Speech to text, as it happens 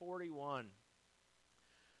41.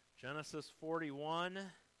 Genesis 41.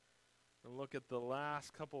 We'll look at the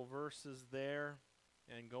last couple verses there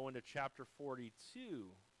and go into chapter 42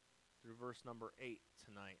 through verse number 8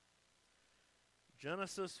 tonight.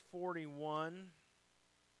 Genesis 41,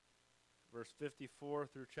 verse 54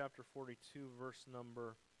 through chapter 42, verse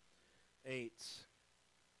number 8.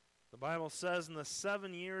 The Bible says, "And the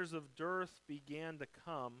 7 years of dearth began to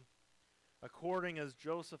come, according as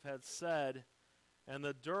Joseph had said, and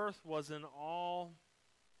the dearth was in all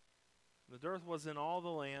the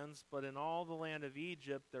lands, but in all the land of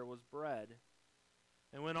Egypt there was bread.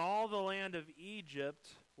 And when all the land of Egypt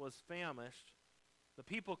was famished, the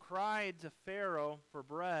people cried to Pharaoh for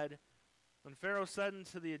bread. And Pharaoh said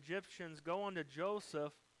unto the Egyptians, Go unto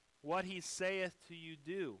Joseph, what he saith to you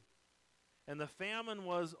do. And the famine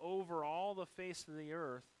was over all the face of the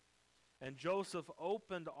earth. And Joseph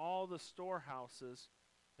opened all the storehouses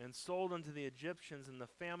and sold unto the Egyptians, and the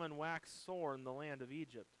famine waxed sore in the land of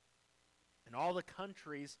Egypt. And all the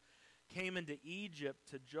countries came into Egypt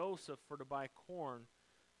to Joseph for to buy corn,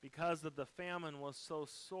 because that the famine was so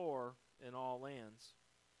sore in all lands.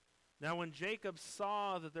 Now when Jacob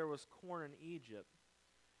saw that there was corn in Egypt,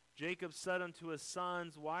 Jacob said unto his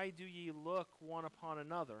sons, Why do ye look one upon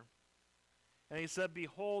another? And he said,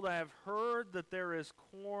 Behold, I have heard that there is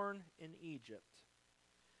corn in Egypt.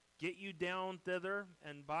 Get you down thither,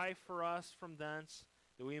 and buy for us from thence,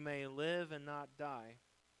 that we may live and not die.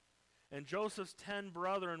 And Joseph's 10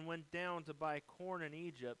 brethren went down to buy corn in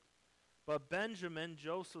Egypt. But Benjamin,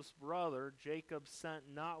 Joseph's brother, Jacob sent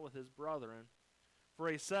not with his brethren. For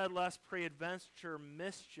he said, Lest peradventure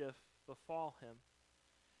mischief befall him.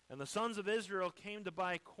 And the sons of Israel came to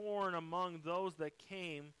buy corn among those that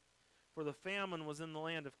came, for the famine was in the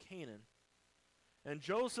land of Canaan. And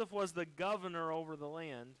Joseph was the governor over the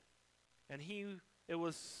land, and it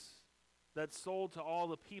was that sold to all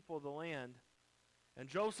the people of the land. And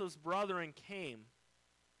Joseph's brethren came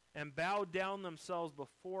and bowed down themselves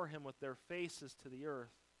before him with their faces to the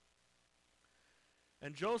earth.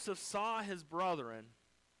 And Joseph saw his brethren,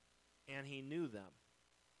 and he knew them,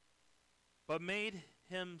 but made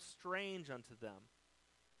him strange unto them,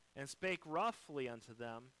 and spake roughly unto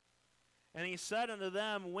them. And he said unto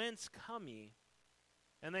them, Whence come ye?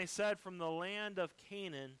 And they said, From the land of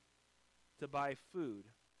Canaan, to buy food.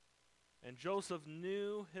 And Joseph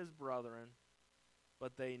knew his brethren,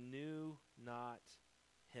 but they knew not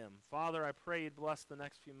him. Father, I pray you'd bless the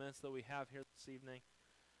next few minutes that we have here this evening.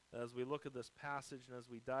 As we look at this passage and as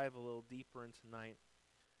we dive a little deeper in tonight,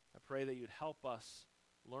 I pray that you'd help us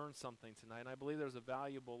learn something tonight. And I believe there's a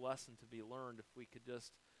valuable lesson to be learned if we could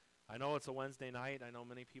just, I know it's a Wednesday night. I know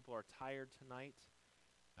many people are tired tonight.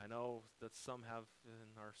 I know that some have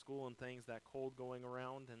in our school and things that cold going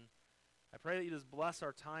around. And I pray that you just bless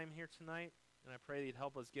our time here tonight. And I pray that you'd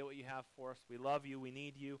help us get what you have for us. We love you. We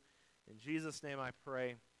need you. In Jesus' name I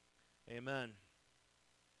pray. Amen.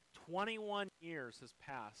 21 years has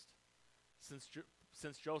passed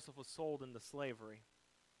since Joseph was sold into slavery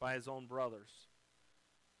by his own brothers.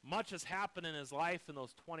 Much has happened in his life in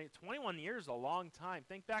those 21 years, a long time.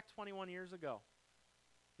 Think back 21 years ago.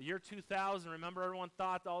 The year 2000, remember everyone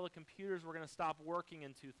thought all the computers were going to stop working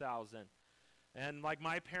in 2000. And like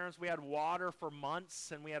my parents, we had water for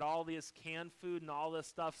months, and we had all this canned food and all this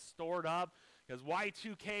stuff stored up because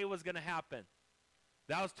Y2K was going to happen.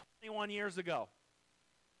 That was 21 years ago.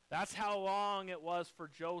 That's how long it was for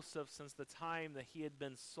Joseph since the time that he had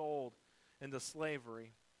been sold into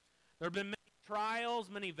slavery. There have been many trials,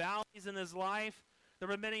 many valleys in his life. There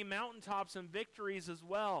have been many mountaintops and victories as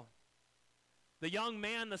well. The young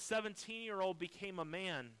man, the 17-year-old, became a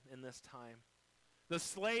man in this time. The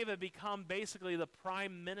slave had become basically the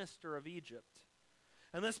prime minister of Egypt.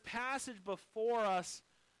 And this passage before us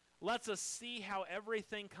lets us see how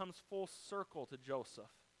everything comes full circle to Joseph.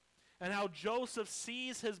 And how Joseph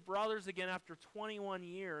sees his brothers again after 21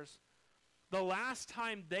 years. The last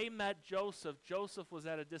time they met Joseph, Joseph was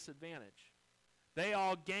at a disadvantage. They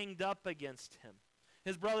all ganged up against him.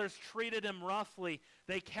 His brothers treated him roughly.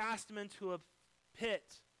 They cast him into a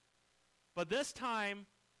pit. But this time,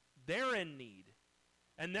 they're in need.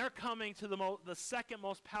 And they're coming to the second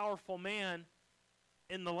most powerful man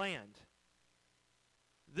in the land.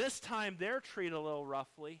 This time they're treated a little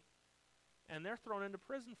roughly, and they're thrown into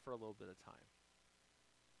prison for a little bit of time.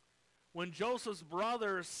 When Joseph's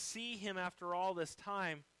brothers see him after all this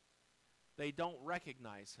time, they don't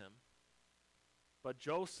recognize him, but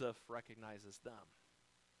Joseph recognizes them.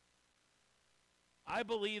 I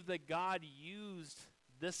believe that God used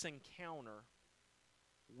this encounter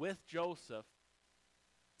with Joseph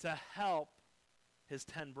to help his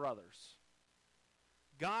 10 brothers.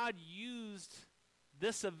 God used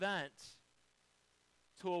this event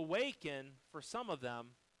to awaken, for some of them,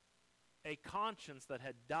 a conscience that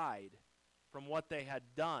had died from what they had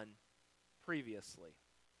done previously.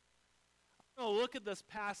 I'm going to look at this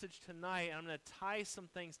passage tonight, and I'm going to tie some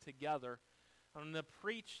things together. I'm going to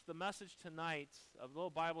preach the message tonight of a little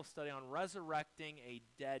Bible study on resurrecting a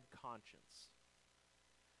dead conscience.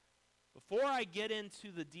 Before I get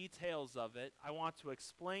into the details of it, I want to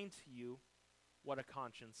explain to you what a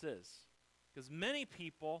conscience is. Because many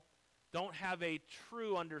people don't have a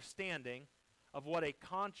true understanding of what a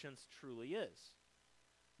conscience truly is.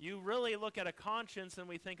 You really look at a conscience and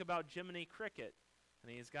we think about Jiminy Cricket.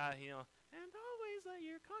 And he's got, and always let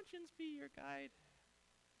your conscience be your guide.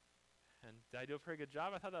 And did I do a pretty good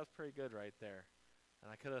job? I thought that was pretty good right there.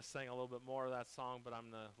 And I could have sang a little bit more of that song, but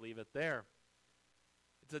I'm going to leave it there.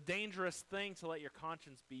 It's a dangerous thing to let your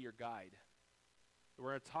conscience be your guide. We're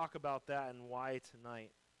going to talk about that and why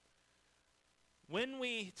tonight.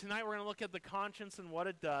 Tonight we're going to look at the conscience and what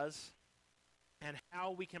it does and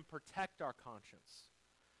how we can protect our conscience.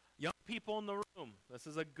 Young people in the room, this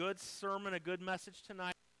is a good sermon, a good message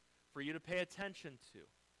tonight for you to pay attention to.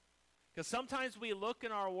 Because sometimes we look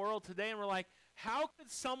in our world today and we're like, how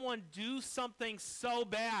could someone do something so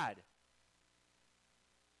bad?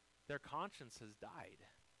 Their conscience has died.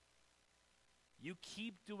 You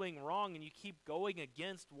keep doing wrong and you keep going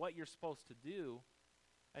against what you're supposed to do,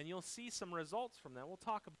 and you'll see some results from that. We'll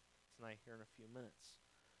talk about it tonight here in a few minutes.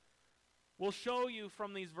 We'll show you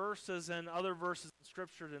from these verses and other verses in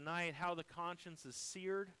Scripture tonight how the conscience is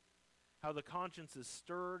seared, how the conscience is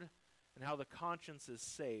stirred, and how the conscience is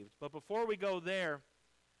saved. But before we go there,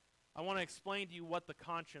 I want to explain to you what the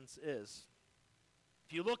conscience is.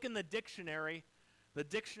 If you look in the dictionary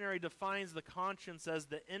defines the conscience as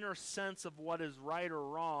the inner sense of what is right or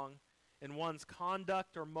wrong in one's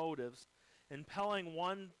conduct or motives, impelling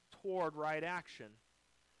one toward right action.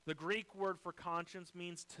 The Greek word for conscience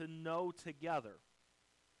means to know together.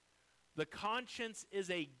 The conscience is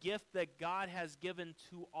a gift that God has given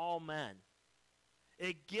to all men.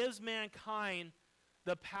 It gives mankind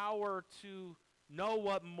the power to know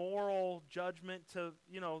what moral judgment,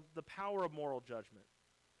 the power of moral judgment.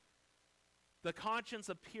 The conscience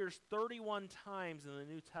appears 31 times in the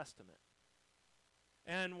New Testament.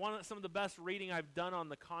 And some of the best reading I've done on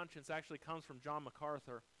the conscience actually comes from John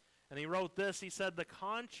MacArthur. And he wrote this. He said, "The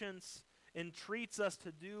conscience entreats us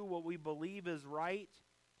to do what we believe is right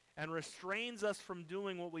and restrains us from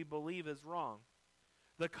doing what we believe is wrong.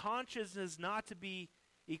 The conscience is not to be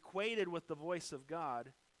equated with the voice of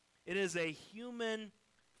God. It is a human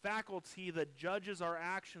faculty that judges our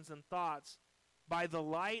actions and thoughts by the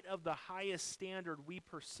light of the highest standard we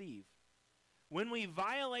perceive. When we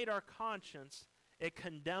violate our conscience, it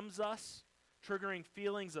condemns us, triggering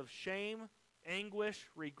feelings of shame, anguish,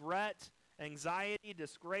 regret, anxiety,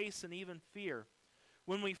 disgrace, and even fear.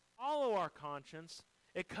 When we follow our conscience,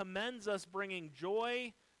 it commends us, bringing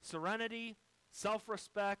joy, serenity,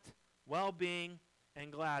 self-respect, well-being,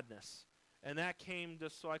 and gladness." And that came,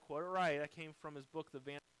 just so I quote it right, that came from his book,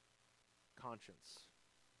 The Conscience.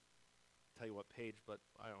 I'll tell you what page, but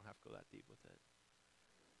I don't have to go that deep with it.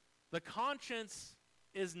 The conscience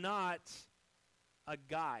is not a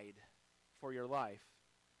guide for your life.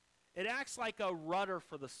 It acts like a rudder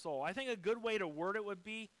for the soul. I think a good way to word it would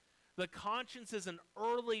be, the conscience is an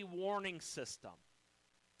early warning system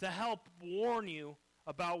to help warn you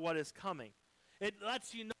about what is coming. It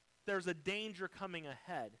lets you know there's a danger coming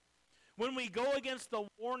ahead. When we go against the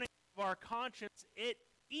warning of our conscience, it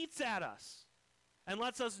eats at us and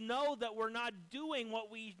lets us know that we're not doing what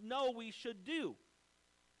we know we should do.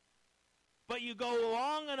 But you go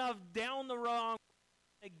long enough down the wrong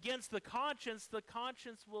against the conscience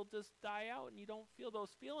will just die out and you don't feel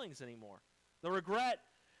those feelings anymore. The regret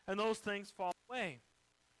and those things fall away.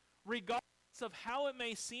 Regardless of how it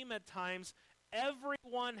may seem at times,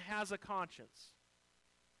 everyone has a conscience.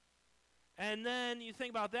 And then you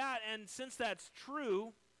think about that, and since that's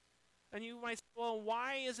true, and you might say, well,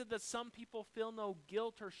 why is it that some people feel no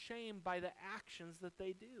guilt or shame by the actions that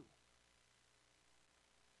they do?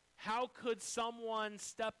 How could someone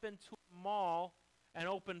step into a mall and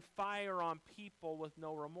open fire on people with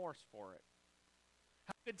no remorse for it?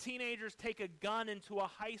 How could teenagers take a gun into a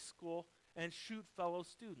high school and shoot fellow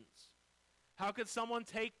students? How could someone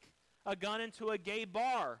take a gun into a gay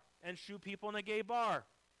bar and shoot people in a gay bar?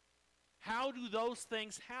 How do those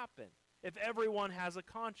things happen if everyone has a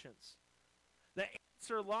conscience? The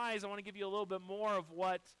answer lies, I want to give you a little bit more of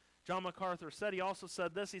what John MacArthur said. He also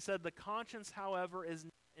said this. He said, "The conscience, however, is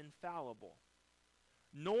not infallible,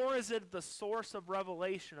 nor is it the source of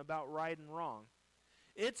revelation about right and wrong.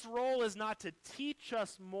 Its role is not to teach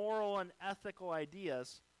us moral and ethical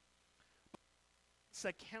ideas. It's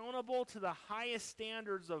accountable to the highest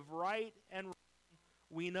standards of right and wrong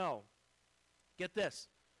we know. Get this.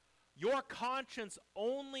 Your conscience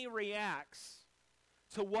only reacts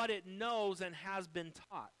to what it knows and has been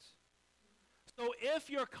taught. So if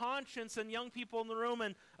your conscience, and young people in the room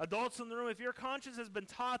and adults in the room, if your conscience has been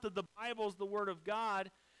taught that the Bible is the Word of God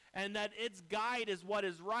and that its guide is what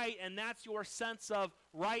is right, and that's your sense of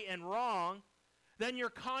right and wrong, then your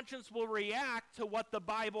conscience will react to what the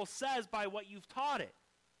Bible says by what you've taught it.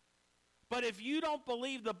 But if you don't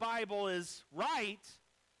believe the Bible is right,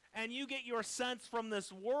 and you get your sense from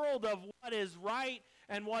this world of what is right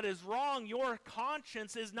and what is wrong, your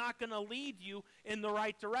conscience is not going to lead you in the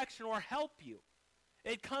right direction or help you.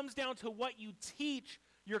 It comes down to what you teach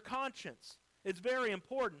your conscience. It's very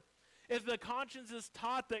important. If the conscience is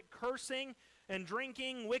taught that cursing and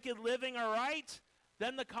drinking, wicked living are right,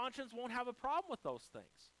 then the conscience won't have a problem with those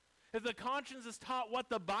things. If the conscience is taught what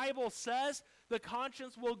the Bible says, the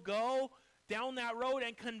conscience will go down that road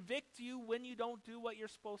and convict you when you don't do what you're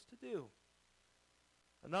supposed to do.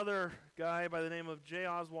 Another guy by the name of J.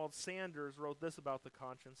 Oswald Sanders wrote this about the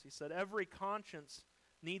conscience. He said, "Every conscience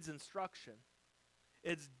needs instruction.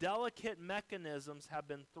 Its delicate mechanisms have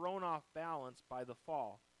been thrown off balance by the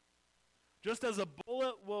fall. Just as a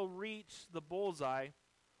bullet will reach the bullseye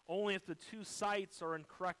only if the two sights are in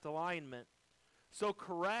correct alignment, so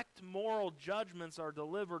correct moral judgments are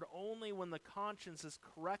delivered only when the conscience is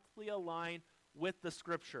correctly aligned with the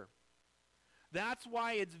Scripture. That's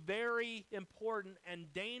why it's very important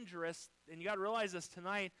and dangerous, and you got to realize this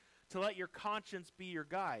tonight, to let your conscience be your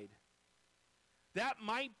guide. That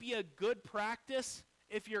might be a good practice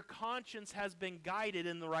if your conscience has been guided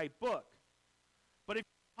in the right book. But if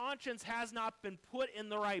your conscience has not been put in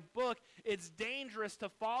the right book, it's dangerous to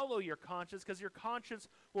follow your conscience because your conscience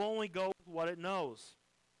will only go with what it knows.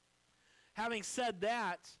 Having said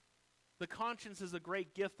that, the conscience is a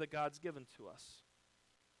great gift that God's given to us.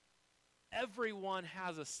 Everyone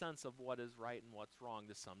has a sense of what is right and what's wrong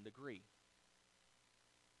to some degree.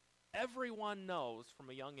 Everyone knows from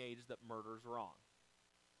a young age that murder's wrong.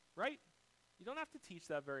 Right? You don't have to teach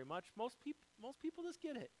that very much. Most people just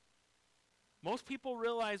get it. Most people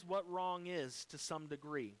realize what wrong is to some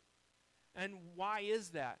degree. And why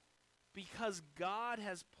is that? Because God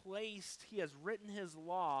has He has written His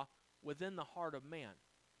law within the heart of man.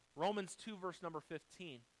 Romans 2 verse number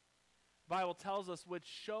 15. The Bible tells us, which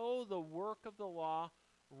show the work of the law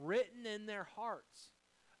written in their hearts,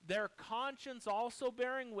 their conscience also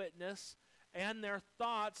bearing witness, and their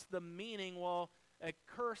thoughts the meaning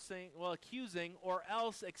accusing or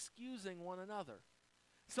else excusing one another.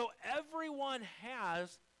 So everyone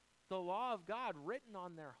has the law of God written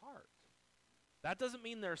on their heart. That doesn't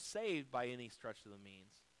mean they're saved by any stretch of the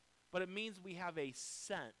means, but it means we have a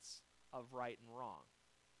sense of right and wrong.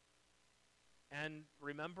 And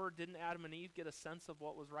remember, didn't Adam and Eve get a sense of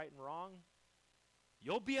what was right and wrong?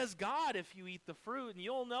 You'll be as God if you eat the fruit, and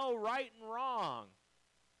you'll know right and wrong.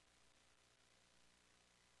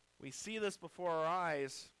 We see this before our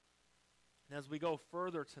eyes, and as we go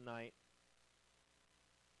further tonight,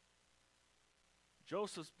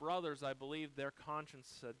 Joseph's brothers, I believe their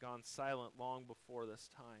conscience had gone silent long before this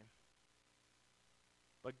time.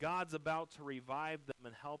 But God's about to revive them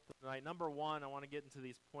and help them tonight. Number one, I want to get into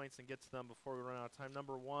these points and get to them before we run out of time.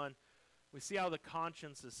 Number one, we see how the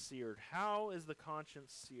conscience is seared. How is the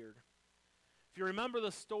conscience seared? If you remember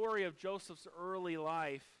the story of Joseph's early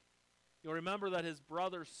life, you'll remember that his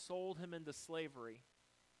brothers sold him into slavery.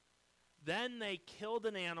 Then they killed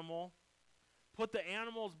an animal, put the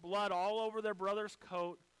animal's blood all over their brother's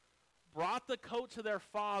coat, brought the coat to their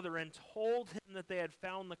father, and told him that they had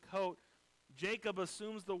found the coat. Jacob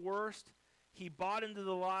assumes the worst. He bought into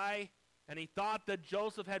the lie, and he thought that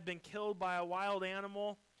Joseph had been killed by a wild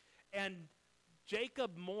animal. And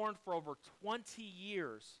Jacob mourned for over 20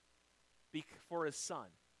 years for his son.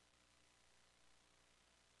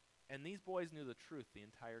 And these boys knew the truth the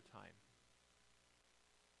entire time.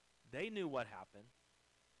 They knew what happened.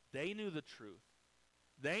 They knew the truth.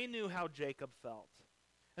 They knew how Jacob felt.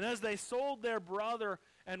 And as they sold their brother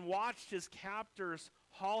and watched his captors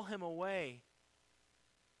haul him away,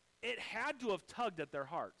 it had to have tugged at their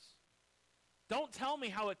hearts. Don't tell me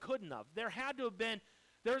how it couldn't have. There had to have been,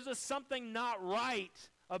 there's just something not right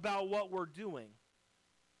about what we're doing.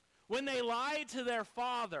 When they lied to their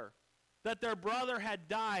father that their brother had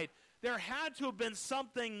died, there had to have been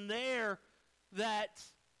something there that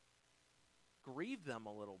grieved them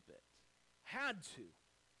a little bit. Had to.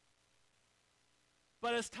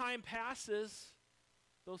 But as time passes,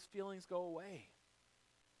 those feelings go away.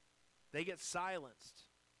 they get silenced.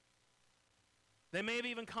 They may have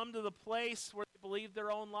even come to the place where they believe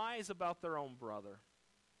their own lies about their own brother.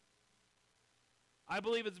 I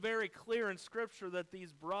believe it's very clear in Scripture that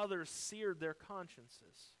these brothers seared their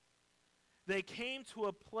consciences. They came to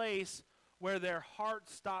a place where their heart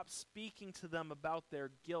stopped speaking to them about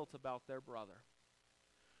their guilt about their brother.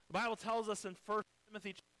 The Bible tells us in 1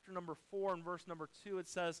 Timothy chapter number 4 and verse number 2, it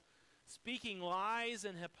says, speaking lies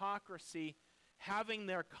and hypocrisy, having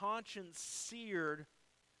their conscience seared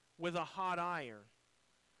with a hot iron.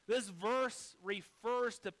 This verse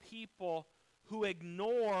refers to people who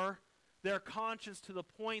ignore their conscience to the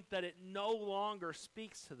point that it no longer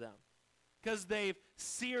speaks to them because they've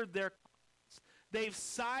seared their conscience. They've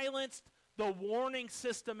silenced the warning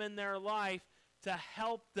system in their life to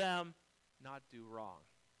help them not do wrong.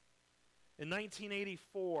 In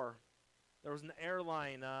 1984, there was an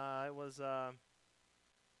airline, it was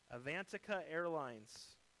Avantika Airlines.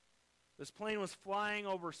 This plane was flying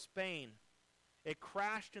over Spain. It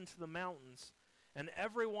crashed into the mountains, and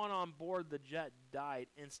everyone on board the jet died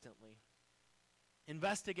instantly.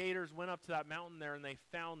 Investigators went up to that mountain there, and they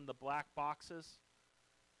found the black boxes.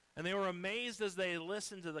 And they were amazed as they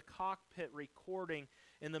listened to the cockpit recording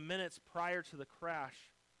in the minutes prior to the crash.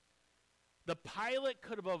 The pilot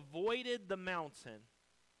could have avoided the mountain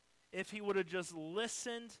if he would have just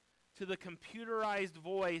listened to the computerized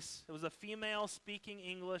voice. It was a female speaking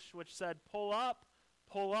English which said, pull up,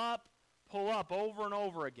 pull up, pull up, over and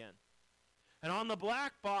over again. And on the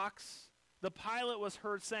black box, the pilot was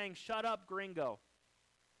heard saying, shut up, gringo,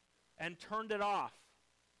 and turned it off.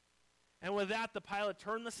 And with that, the pilot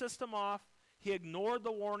turned the system off, he ignored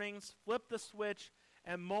the warnings, flipped the switch,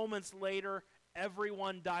 and moments later,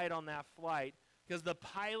 everyone died on that flight because the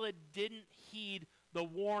pilot didn't heed the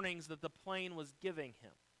warnings that the plane was giving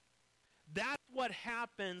him. That's what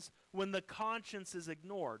happens when the conscience is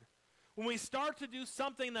ignored. When we start to do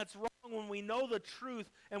something that's wrong, when we know the truth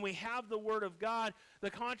and we have the Word of God,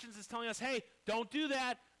 the conscience is telling us, hey, don't do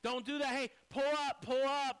that, hey, pull up, pull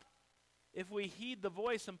up. If we heed the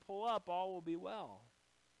voice and pull up, all will be well.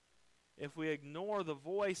 If we ignore the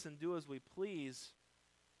voice and do as we please,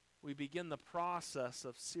 we begin the process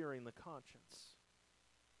of searing the conscience.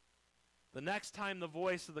 The next time the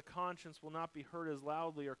voice of the conscience will not be heard as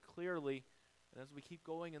loudly or clearly, and as we keep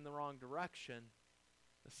going in the wrong direction,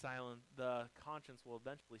 the conscience will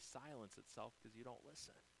eventually silence itself because you don't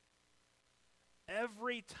listen.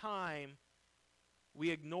 Every time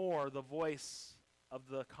we ignore the voice of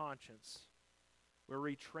the conscience, we're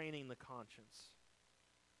retraining the conscience.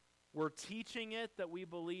 We're teaching it that we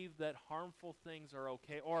believe that harmful things are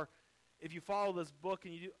okay. Or if you follow this book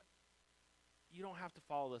and you don't have to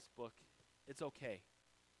follow this book. It's okay.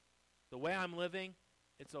 The way I'm living,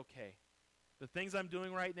 it's okay. The things I'm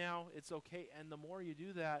doing right now, it's okay. And the more you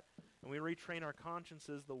do that, and we retrain our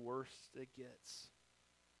consciences, the worse it gets.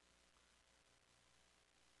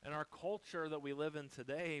 And our culture that we live in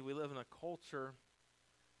today, we live in a culture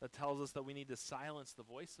that tells us that we need to silence the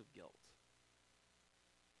voice of guilt.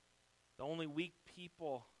 The only weak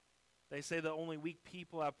people, they say that only weak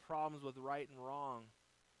people have problems with right and wrong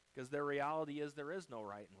because their reality is there is no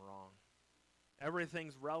right and wrong.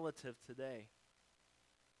 Everything's relative today.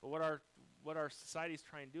 But what our society is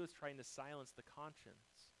trying to do is trying to silence the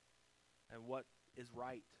conscience and what is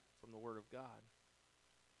right from the Word of God.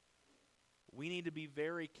 We need to be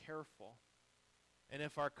very careful. And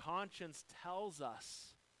if our conscience tells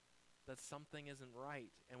us that something isn't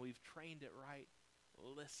right and we've trained it right,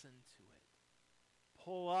 listen to it.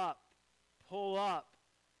 Pull up. Pull up.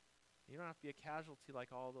 You don't have to be a casualty like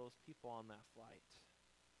all those people on that flight.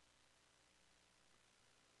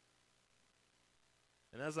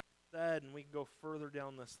 And as I said, and we can go further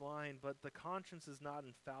down this line, but the conscience is not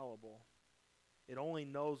infallible. It only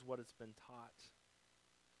knows what it's been taught.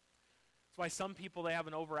 That's why some people, they have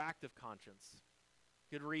an overactive conscience.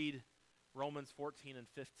 You could read Romans 14 and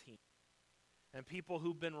 15. And people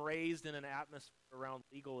who've been raised in an atmosphere around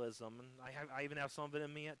legalism, and I even have some of it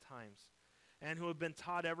in me at times, and who have been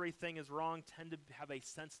taught everything is wrong, tend to have a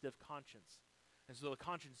sensitive conscience. And so the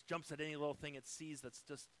conscience jumps at any little thing it sees that's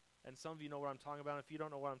just, and some of you know what I'm talking about. If you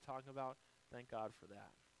don't know what I'm talking about, thank God for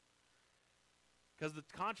that. Because the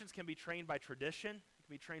conscience can be trained by tradition, it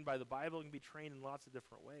can be trained by the Bible, it can be trained in lots of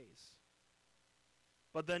different ways.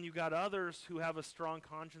 But then you've got others who have a strong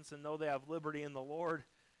conscience and know they have liberty in the Lord,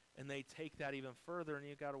 and they take that even further, and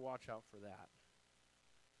you've got to watch out for that.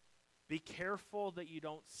 Be careful that you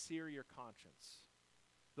don't sear your conscience.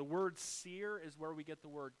 The word sear is where we get the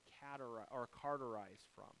word cauterize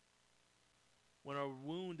from. When a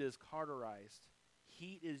wound is cauterized,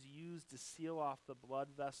 heat is used to seal off the blood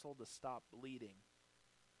vessel to stop bleeding.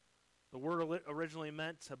 The word originally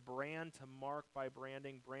meant to brand, to mark by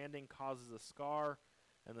branding. Branding causes a scar,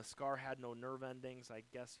 and the scar had no nerve endings. I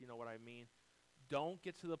guess you know what I mean. Don't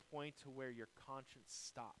get to the point to where your conscience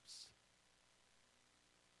stops.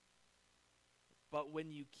 But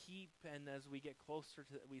when you keep, and as we get closer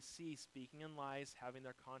to, we see speaking in lies, having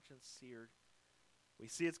their conscience seared. We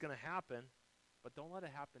see it's going to happen, but don't let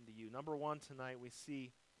it happen to you. Number one, tonight we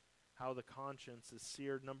see how the conscience is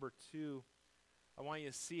seared. Number two, I want you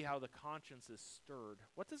to see how the conscience is stirred.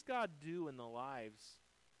 What does God do in the lives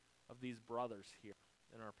of these brothers here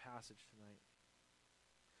in our passage tonight?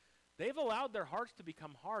 They've allowed their hearts to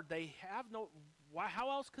become hard. They have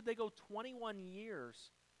how else could they go 21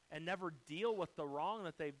 years and never deal with the wrong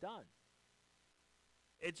that they've done?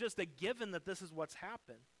 It's just a given that this is what's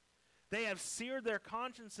happened. They have seared their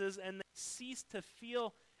consciences and they cease to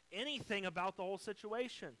feel anything about the whole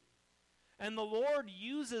situation. And the Lord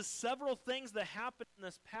uses several things that happen in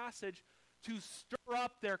this passage to stir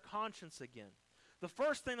up their conscience again. The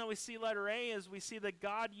first thing that we see, letter A, is we see that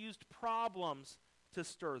God used problems to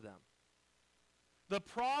stir them. The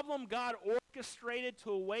problem God orchestrated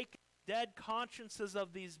to awaken dead consciences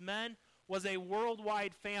of these men was a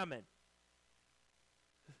worldwide famine.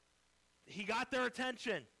 He got their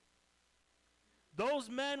attention. Those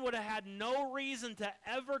men would have had no reason to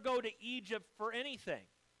ever go to Egypt for anything.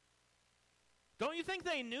 Don't you think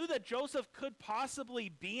they knew that Joseph could possibly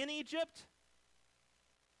be in Egypt?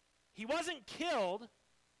 He wasn't killed.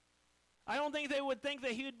 I don't think they would think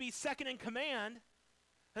that he would be second in command.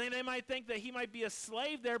 I think they might think that he might be a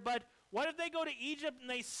slave there, but what if they go to Egypt and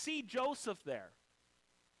they see Joseph there?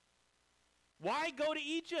 Why go to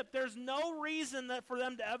Egypt? There's no reason for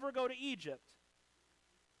them to ever go to Egypt.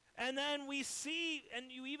 And then we see, and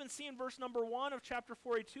you even see in verse number 1 of chapter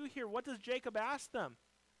 42 here, what does Jacob ask them?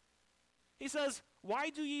 He says, why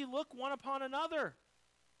do ye look one upon another?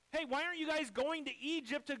 Hey, why aren't you guys going to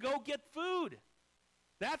Egypt to go get food?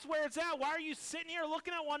 That's where it's at. Why are you sitting here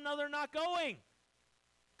looking at one another not going?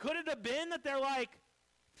 Could it have been that they're like,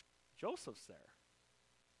 Joseph's there.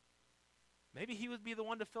 Maybe he would be the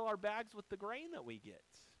one to fill our bags with the grain that we get.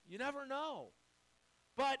 You never know.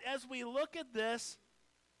 But as we look at this,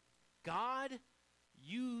 God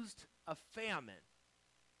used a famine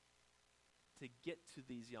to get to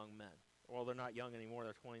these young men. Well, they're not young anymore.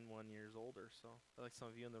 They're 21 years older. So I like some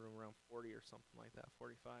of you in the room around 40 or something like that,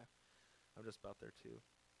 45. I'm just about there too.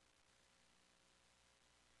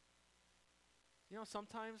 You know,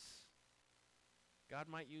 sometimes God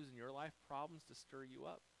might use in your life problems to stir you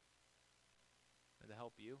up and to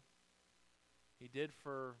help you. He did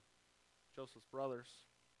for Joseph's brothers.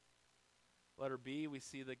 Letter B, we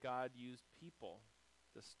see that God used people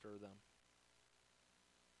to stir them.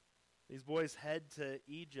 These boys head to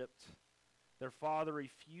Egypt. Their father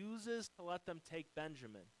refuses to let them take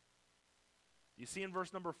Benjamin. You see in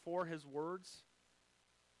verse number 4 his words?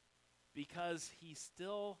 Because he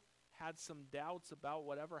still had some doubts about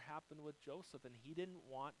whatever happened with Joseph, and he didn't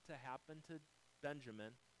want to happen to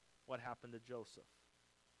Benjamin what happened to Joseph.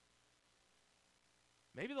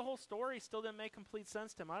 Maybe the whole story still didn't make complete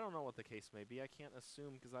sense to him. I don't know what the case may be. I can't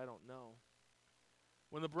assume because I don't know.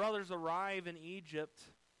 When the brothers arrive in Egypt,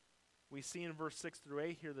 we see in verse 6 through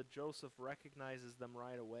 8 here that Joseph recognizes them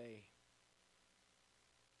right away.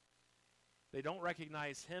 They don't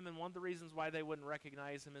recognize him, and one of the reasons why they wouldn't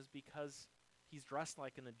recognize him is because he's dressed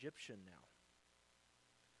like an Egyptian now.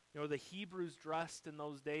 You know, the Hebrews dressed in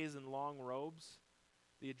those days in long robes.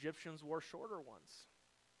 The Egyptians wore shorter ones.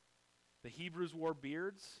 The Hebrews wore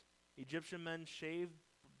beards. Egyptian men shaved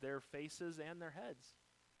their faces and their heads.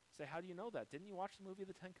 Say, how do you know that? Didn't you watch the movie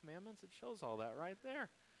The Ten Commandments? It shows all that right there.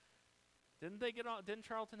 Didn't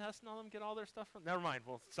Charlton Heston and all them get all their stuff from? Never mind.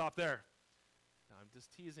 We'll stop there. No, I'm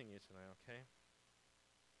just teasing you tonight, okay?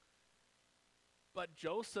 But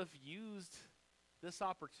Joseph used this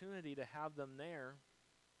opportunity to have them there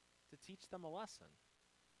to teach them a lesson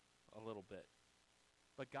a little bit.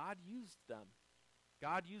 But God used them.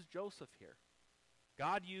 God used Joseph here.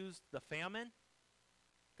 God used the famine.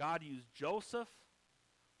 God used Joseph.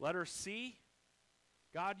 Letter C,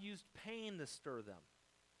 God used pain to stir them.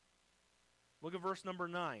 Look at verse number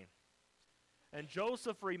 9. And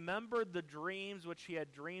Joseph remembered the dreams which he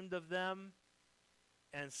had dreamed of them,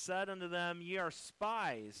 and said unto them, Ye are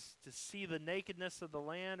spies, to see the nakedness of the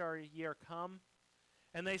land are ye are come.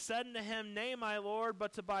 And they said unto him, Nay, my lord,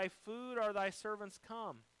 but to buy food are thy servants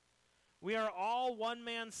come. We are all one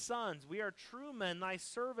man's sons. We are true men. Thy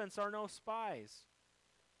servants are no spies.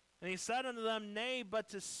 And he said unto them, Nay, but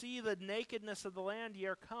to see the nakedness of the land ye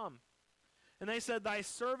are come. And they said, Thy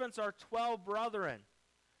servants are 12 brethren,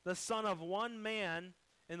 the son of one man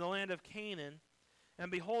in the land of Canaan. And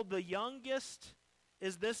behold, the youngest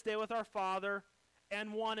is this day with our father,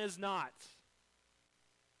 and one is not.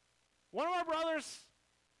 One of our brothers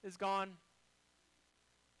is gone.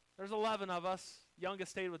 There's 11 of us.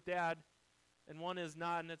 Youngest stayed with Dad, and one is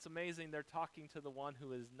not. And it's amazing, they're talking to the one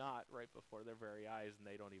who is not right before their very eyes, and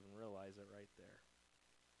they don't even realize it right there.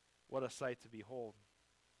 What a sight to behold.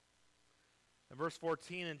 In verse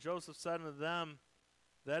 14, and Joseph said unto them,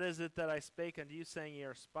 That is it that I spake unto you, saying, Ye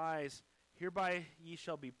are spies. Hereby ye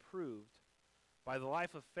shall be proved. By the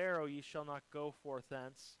life of Pharaoh ye shall not go forth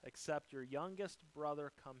thence, except your youngest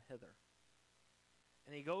brother come hither.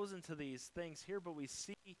 And he goes into these things here, but we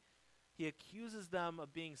see he accuses them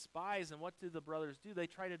of being spies, and what do the brothers do? They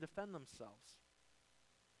try to defend themselves.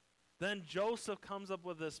 Then Joseph comes up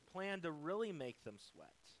with this plan to really make them sweat.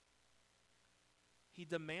 He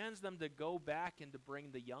demands them to go back and to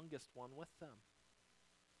bring the youngest one with them,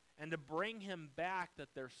 and to bring him back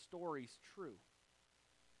that their story's true.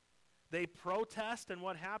 They protest, and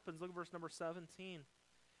what happens? Look at verse number 17.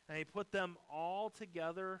 And he put them all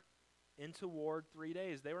together into ward 3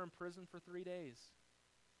 days. They were in prison for 3 days.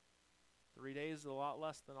 3 days is a lot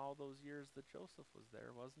less than all those years that Joseph was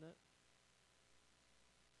there, wasn't it?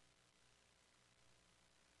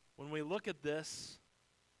 When we look at this,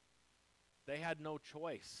 they had no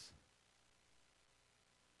choice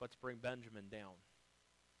but to bring Benjamin down.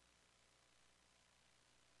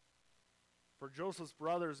 For Joseph's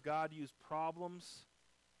brothers, God used problems,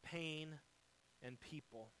 pain, and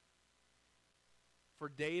people. For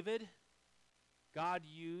David, God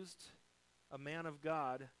used a man of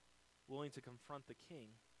God willing to confront the king.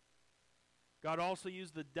 God also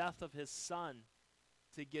used the death of his son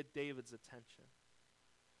to get David's attention.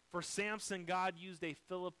 For Samson, God used a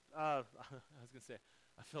Philippine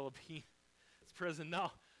prison.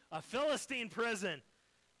 No, a Philistine prison.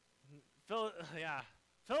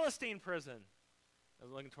 Philistine prison. I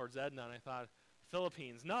was looking towards Edna and I thought,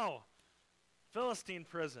 Philippines. No, Philistine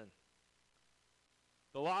prison.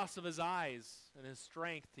 The loss of his eyes and his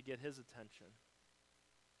strength to get his attention.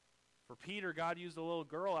 For Peter, God used a little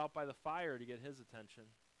girl out by the fire to get his attention.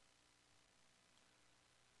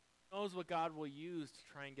 He knows what God will use to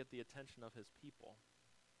try and get the attention of his people.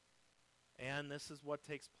 And this is what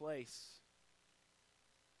takes place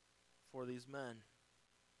for these men.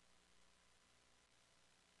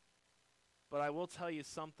 But I will tell you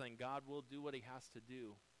something. God will do what he has to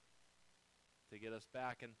do to get us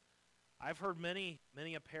back. And I've heard many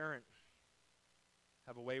a parent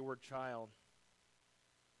have a wayward child,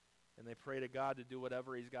 and they pray to God to do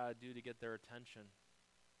whatever he's got to do to get their attention.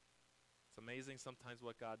 It's amazing sometimes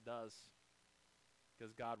what God does,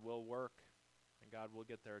 because God will work and God will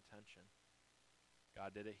get their attention.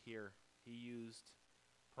 God did it here. He used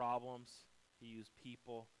problems, he used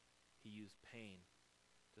people, he used pain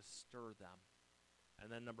to stir them. And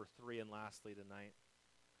then number 3, and lastly tonight,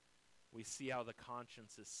 we see how the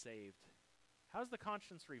conscience is saved. How's the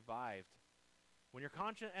conscience revived? When your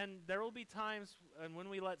conscience, and there will be times and when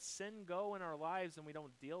we let sin go in our lives and we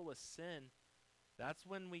don't deal with sin, that's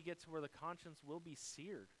when we get to where the conscience will be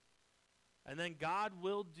seared. And then God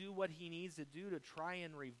will do what he needs to do to try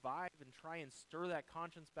and revive and try and stir that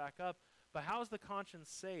conscience back up. But how is the conscience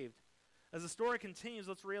saved? As the story continues,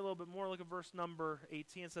 let's read a little bit more. Look at verse number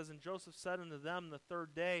 18. It says, And Joseph said unto them the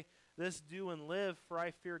third day, This do and live, for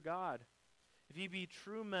I fear God. If ye be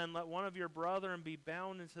true men, let one of your brethren be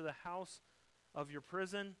bound into the house of your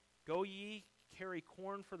prison. Go ye, carry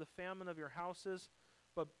corn for the famine of your houses,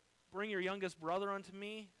 but bring your youngest brother unto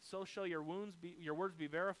me, so shall your words be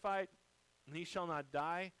verified, and he shall not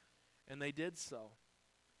die. And they did so.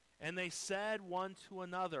 And they said one to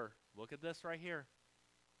another, look at this right here,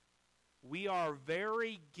 We are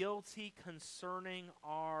very guilty concerning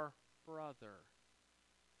our brother.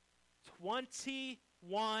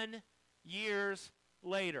 21 years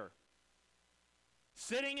later,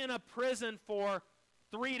 sitting in a prison for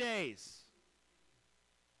 3 days,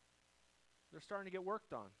 they're starting to get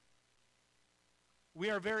worked on.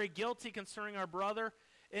 We are very guilty concerning our brother,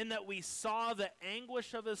 in that we saw the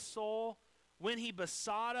anguish of his soul when he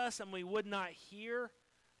besought us and we would not hear.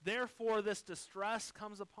 Therefore this distress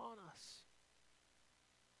comes upon us.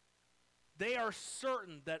 They are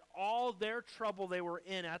certain that all their trouble they were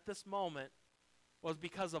in at this moment was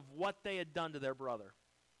because of what they had done to their brother.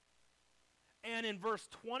 And in verse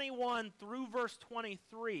 21 through verse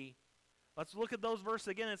 23, let's look at those verses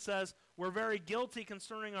again. It says, We're very guilty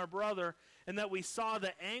concerning our brother, and that we saw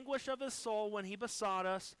the anguish of his soul when he besought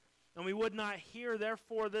us, and we would not hear.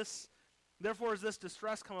 Therefore is this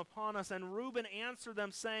distress come upon us. And Reuben answered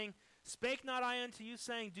them, saying, Spake not I unto you,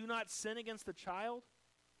 saying, Do not sin against the child?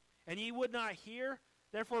 And ye would not hear.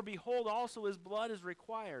 Therefore, behold, also his blood is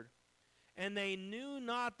required. And they knew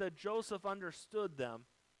not that Joseph understood them,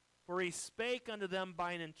 for he spake unto them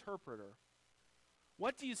by an interpreter.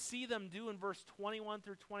 What do you see them do in verse 21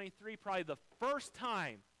 through 23? Probably the first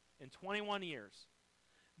time in 21 years.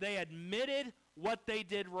 They admitted what they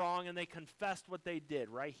did wrong and they confessed what they did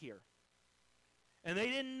right here. And they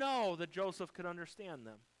didn't know that Joseph could understand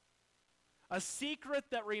them. A secret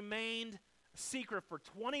that remained a secret for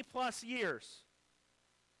 20 plus years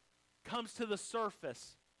comes to the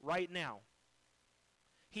surface right now.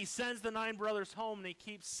 He sends the 9 brothers home and he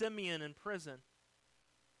keeps Simeon in prison.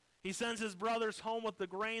 He sends his brothers home with the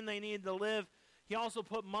grain they need to live. He also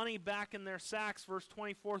put money back in their sacks, verse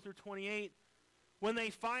 24 through 28. When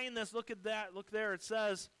they find this, look at that, look there, it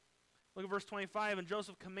says, look at verse 25, and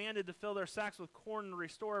Joseph commanded to fill their sacks with corn and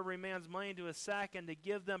restore every man's money into his sack and to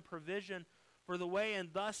give them provision for the way, and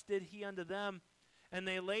thus did he unto them. And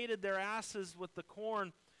they laded their asses with the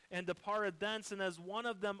corn and departed thence, and as one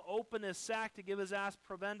of them opened his sack to give his ass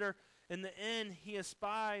provender, in the end he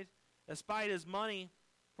espied his money,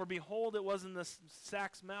 for behold, it was in the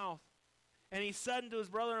sack's mouth. And he said unto his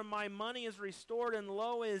brother, my money is restored, and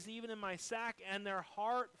lo, it is even in my sack. And their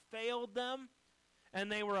heart failed them,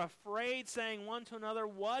 and they were afraid, saying one to another,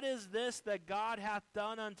 what is this that God hath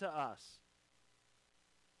done unto us?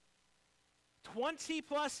 20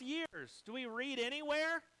 plus years. Do we read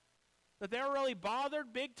anywhere that they were really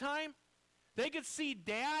bothered big time? They could see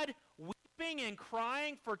dad weeping and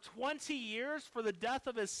crying for 20 years for the death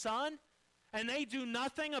of his son, and they do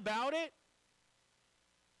nothing about it?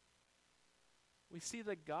 We see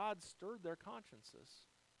that God stirred their consciences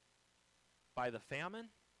by the famine,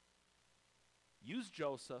 used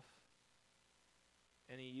Joseph,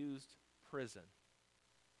 and he used prison,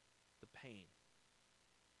 the pain,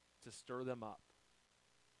 to stir them up.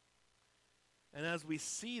 And as we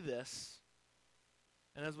see this,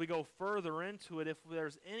 and as we go further into it, if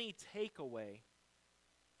there's any takeaway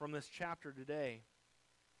from this chapter today,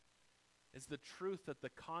 it's the truth that the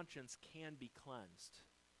conscience can be cleansed.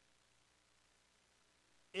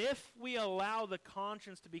 If we allow the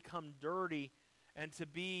conscience to become dirty and to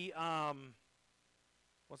be,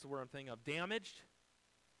 what's the word I'm thinking of, damaged,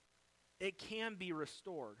 it can be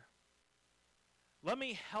restored. Let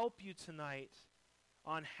me help you tonight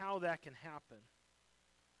on how that can happen.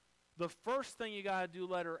 The first thing you got to do,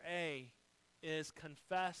 letter A, is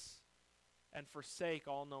confess and forsake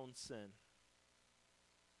all known sin.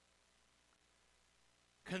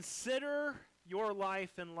 Consider your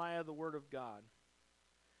life in light of the Word of God.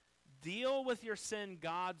 Deal with your sin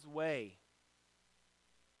God's way.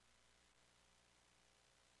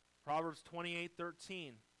 Proverbs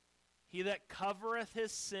 28:13. He that covereth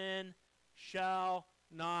his sin shall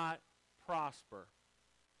not prosper.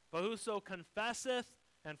 But whoso confesseth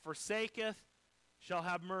and forsaketh shall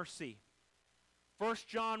have mercy. 1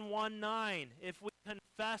 John 1:9. If we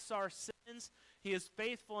confess our sins, he is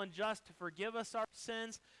faithful and just to forgive us our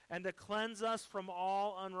sins and to cleanse us from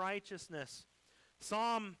all unrighteousness.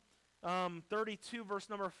 Psalm 32, verse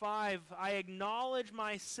number 5, I acknowledge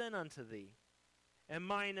my sin unto thee, and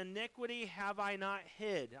mine iniquity have I not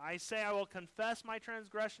hid. I say I will confess my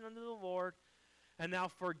transgression unto the Lord, and thou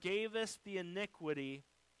forgavest the iniquity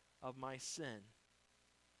of my sin.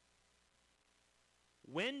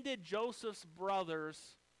 When did Joseph's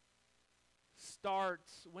brothers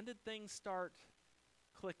when did things start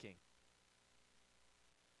clicking?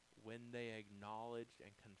 When they acknowledged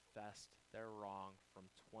and confessed their wrong from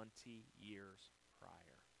 20 years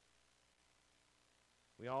prior.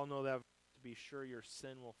 We all know that to be sure your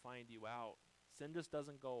sin will find you out. Sin just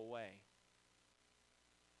doesn't go away.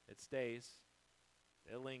 It stays.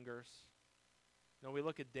 It lingers. You know, we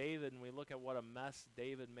look at David and we look at what a mess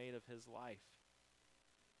David made of his life.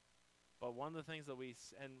 But one of the things that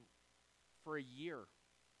and for a year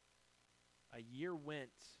went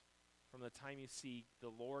from the time you see the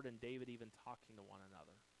Lord and David even talking to one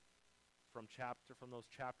another. From those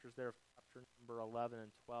chapters there, chapter number 11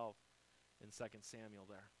 and 12 in 2 Samuel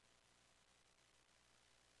there.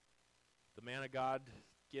 The man of God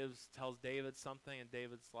tells David something, and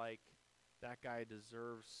David's like, that guy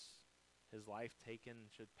deserves his life taken and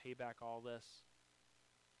should pay back all this.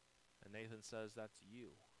 And Nathan says, that's you.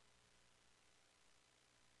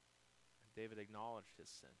 And David acknowledged his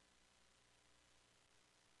sin.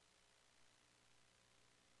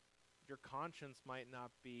 Your conscience might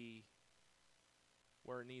not be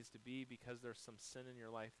where it needs to be because there's some sin in your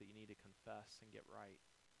life that you need to confess and get right.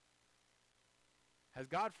 Has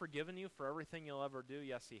God forgiven you for everything you'll ever do?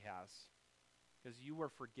 Yes, he has. Because you were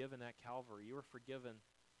forgiven at Calvary. You were forgiven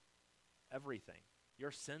everything. Your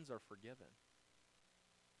sins are forgiven.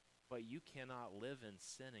 but you cannot live in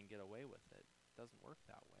sin and get away with it. It doesn't work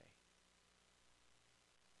that way.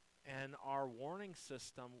 And our warning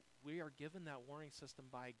system, we are given that warning system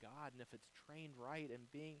by God, and if it's trained right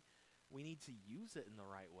we need to use it in the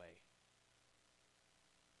right way.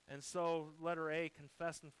 And so, letter A,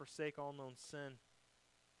 confess and forsake all known sin.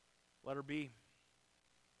 Letter B,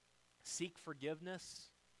 seek forgiveness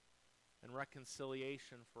and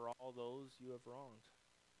reconciliation for all those you have wronged.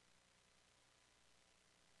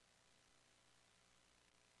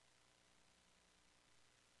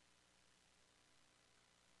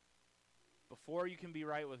 Before you can be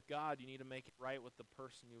right with God, you need to make it right with the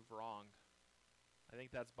person you've wronged. I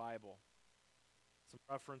think that's Bible. Some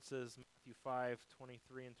references, Matthew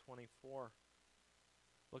 5:23 and 24.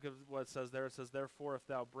 Look at what it says there. It says, therefore, if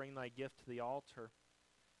thou bring thy gift to the altar,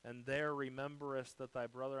 and there rememberest that thy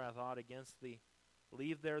brother hath aught against thee,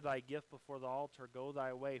 leave there thy gift before the altar, go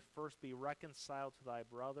thy way, first be reconciled to thy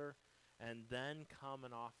brother, and then come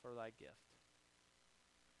and offer thy gift.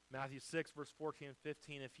 Matthew 6, verse 14 and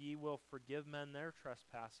 15, if ye will forgive men their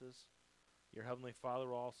trespasses, your heavenly Father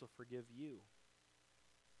will also forgive you.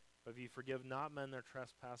 But if ye forgive not men their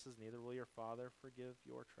trespasses, neither will your Father forgive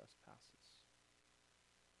your trespasses.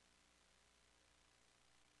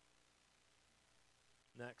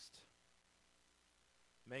 Next,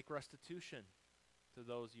 make restitution to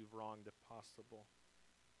those you've wronged if possible.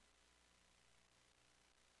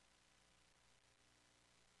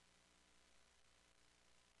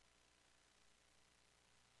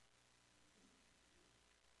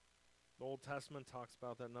 The Old Testament talks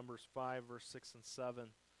about that, Numbers 5, verse 6 and 7.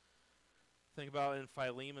 Think about it in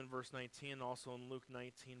Philemon, verse 19, and also in Luke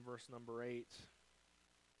 19, verse number 8.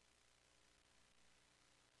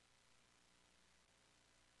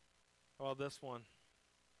 How about this one?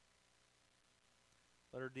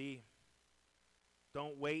 Letter D.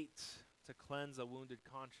 Don't wait to cleanse a wounded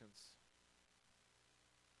conscience.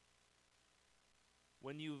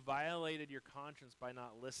 When you violated your conscience by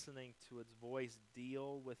not listening to its voice,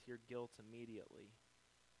 deal with your guilt immediately.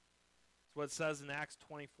 It's what it says in Acts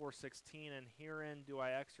 24:16, and herein do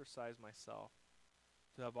I exercise myself,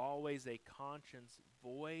 to have always a conscience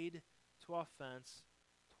void to offense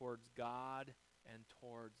towards God and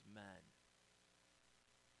towards men.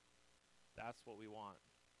 That's what we want.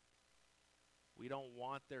 We don't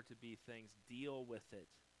want there to be things. Deal with it.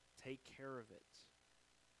 Take care of it.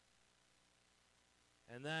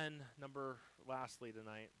 And then, lastly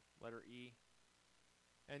tonight, letter E.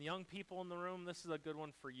 And young people in the room, this is a good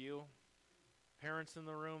one for you. Parents in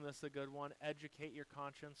the room, this is a good one. Educate your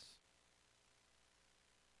conscience.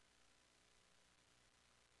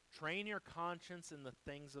 Train your conscience in the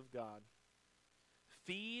things of God.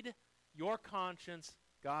 Feed your conscience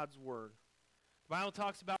God's word. The Bible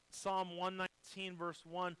talks about Psalm 119, verse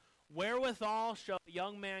 1. Wherewithal shall a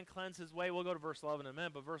young man cleanse his way? We'll go to verse 11 in a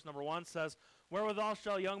minute, but verse number 1 says, wherewithal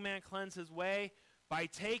shall a young man cleanse his way? By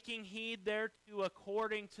taking heed thereto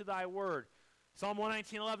according to thy word. Psalm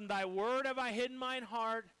 119:11, thy word have I hid in mine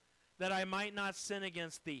heart, that I might not sin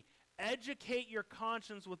against thee. Educate your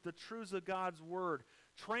conscience with the truths of God's word.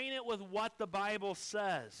 Train it with what the Bible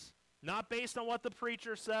says. Not based on what the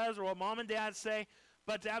preacher says or what mom and dad say,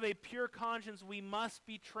 but to have a pure conscience, we must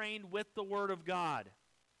be trained with the word of God.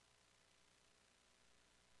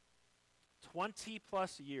 20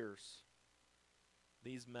 plus years,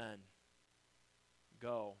 these men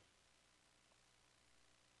go.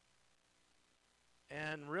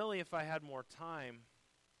 And really, if I had more time,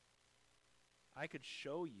 I could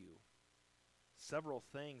show you several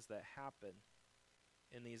things that happen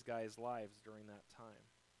in these guys' lives during that time.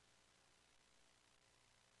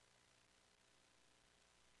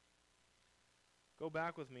 Go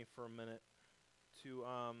back with me for a minute to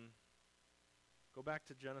go back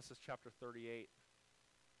to Genesis chapter 38.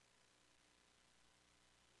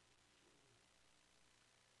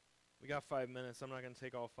 We got 5 minutes. I'm not going to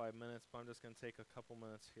take all 5 minutes, but I'm just going to take a couple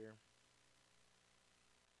minutes here.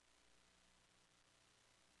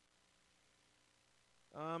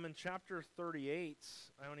 In chapter 38,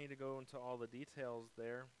 I don't need to go into all the details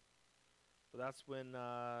there, but that's when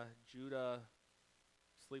Judah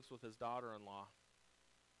sleeps with his daughter-in-law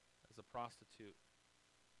as a prostitute.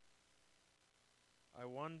 I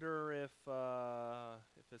wonder if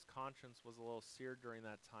his conscience was a little seared during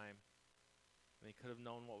that time. And he could have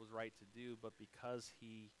known what was right to do, but because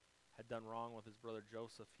he had done wrong with his brother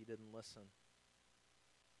Joseph, he didn't listen.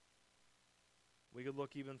 We could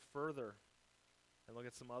look even further and look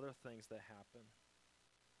at some other things that happen.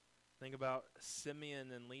 Think about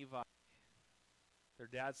Simeon and Levi. Their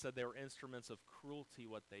dad said they were instruments of cruelty,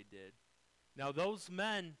 what they did. Now those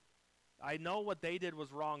men, I know what they did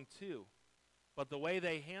was wrong too. But the way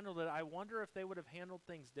they handled it, I wonder if they would have handled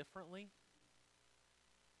things differently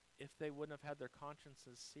if they wouldn't have had their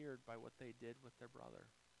consciences seared by what they did with their brother.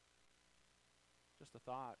 Just a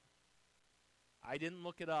thought. I didn't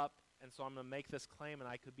look it up, and so I'm going to make this claim, and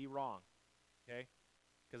I could be wrong. Okay?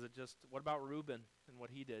 Because what about Reuben and what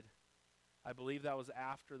he did? I believe that was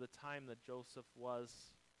after the time that Joseph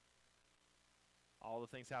all the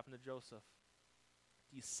things happened to Joseph.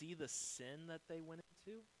 Do you see the sin that they went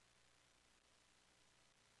into?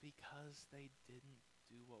 Because they didn't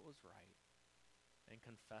do what was right and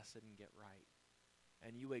confess it and get right.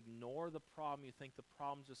 And you ignore the problem, you think the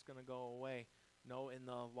problem's just going to go away. No, in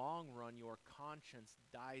the long run, your conscience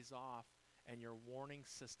dies off and your warning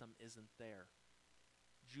system isn't there.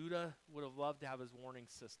 Judah would have loved to have his warning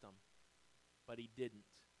system, but he didn't.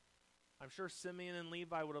 I'm sure Simeon and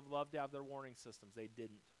Levi would have loved to have their warning systems. They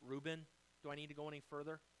didn't. Reuben, do I need to go any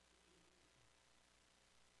further?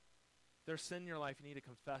 If there's sin in your life, you need to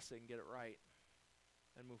confess it and get it right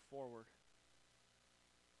and move forward.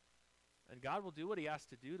 And God will do what he has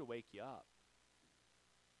to do to wake you up.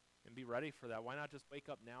 And be ready for that. Why not just wake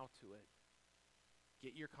up now to it?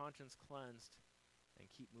 Get your conscience cleansed and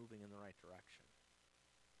keep moving in the right direction.